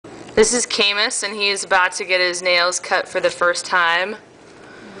This is Caymus, and he is about to get his nails cut for the first time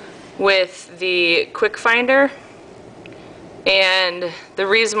with the QuickFinder. And the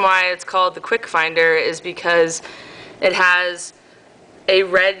reason why it's called the QuickFinder is because it has a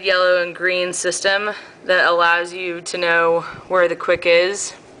red, yellow, and green system that allows you to know where the quick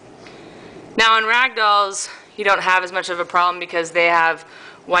is. Now on Ragdolls, you don't have as much of a problem because they have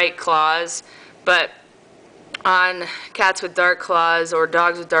white claws, but on cats with dark claws or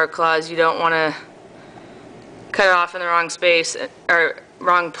dogs with dark claws, you don't want to cut it off in the wrong space or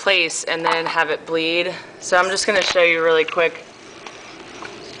wrong place and then have it bleed. So I'm just going to show you really quick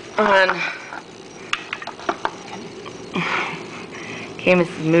on Caymus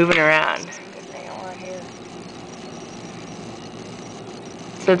is moving around.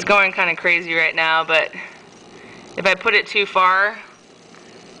 So it's going kind of crazy right now, but if I put it too far,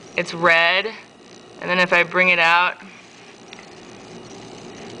 it's red. And then if I bring it out,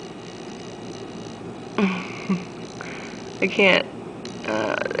 I can't,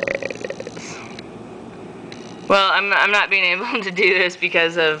 there it is. Well, I'm not being able to do this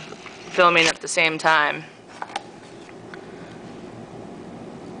because of filming at the same time.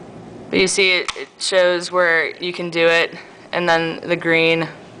 But you see it shows where you can do it, and then the green.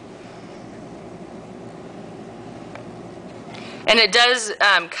 And it does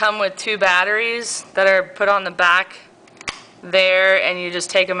come with 2 batteries that are put on the back there, and you just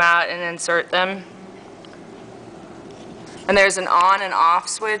take them out and insert them. And there's an on and off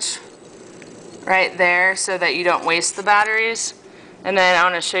switch right there so that you don't waste the batteries. And then I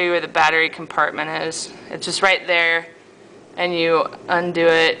want to show you where the battery compartment is. It's just right there, and you undo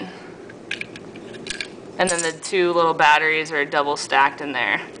it, and then the 2 little batteries are double stacked in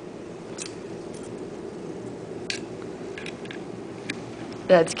there.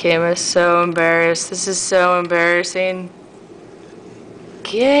 That's Caymus, so embarrassed. This is so embarrassing.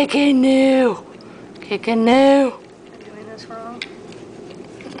 Kick-a-noo! Kick-a-noo! I'm doing this wrong.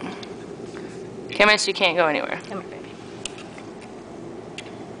 Caymus, you can't go anywhere. Come here, baby.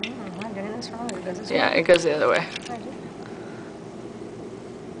 Am I doing this wrong? Or does this Yeah, work? it goes the other way. I do.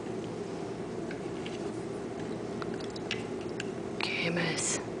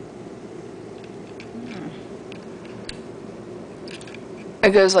 Caymus.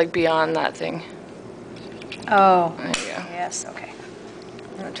 It goes like beyond that thing. Oh. There you go. Yes, okay.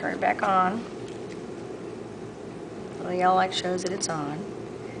 I'm going to turn it back on. The little yellow light shows that it's on.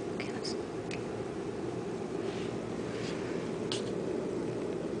 Okay, let's...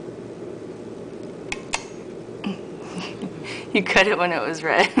 You cut it when it was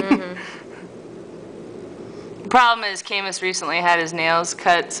red. Mm-hmm. The problem is Caymus recently had his nails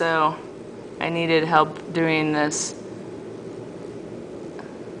cut, so I needed help doing this.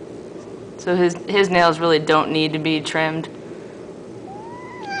 So his nails really don't need to be trimmed.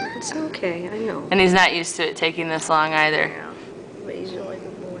 It's okay, I know. And he's not used to it taking this long either. Yeah, but he's a really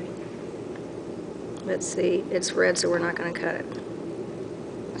good boy. Let's see, it's red, so we're not going to cut it.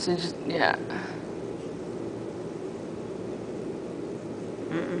 So just, yeah.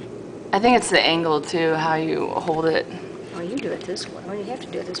 I think it's the angle too, how you hold it. Oh, you do it this way. Well, you have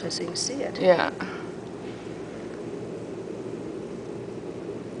to do it this way so you can see it. Yeah.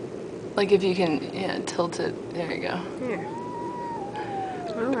 Like if you can, yeah, tilt it. There you go. Here.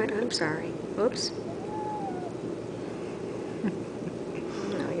 All right, I'm sorry. Whoops.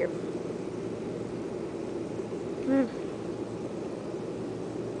 No, you're...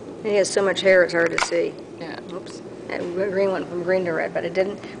 He has so much hair, it's hard to see. Yeah. Oops. That green went from green to red, but we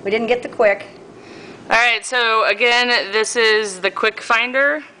didn't get the quick. Alright, so again, this is the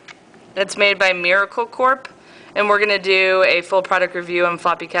QuickFinder. It's made by Miracle Corp. And we're going to do a full product review on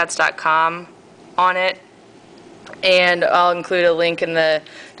floppycats.com on it. And I'll include a link in the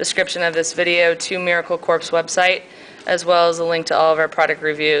description of this video to Miracle Corp's website, as well as a link to all of our product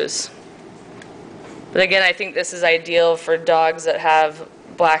reviews. But again, I think this is ideal for dogs that have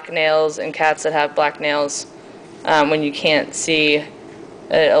black nails and cats that have black nails. When you can't see,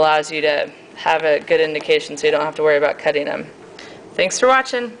 it allows you to have a good indication so you don't have to worry about cutting them. Thanks for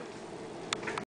watching.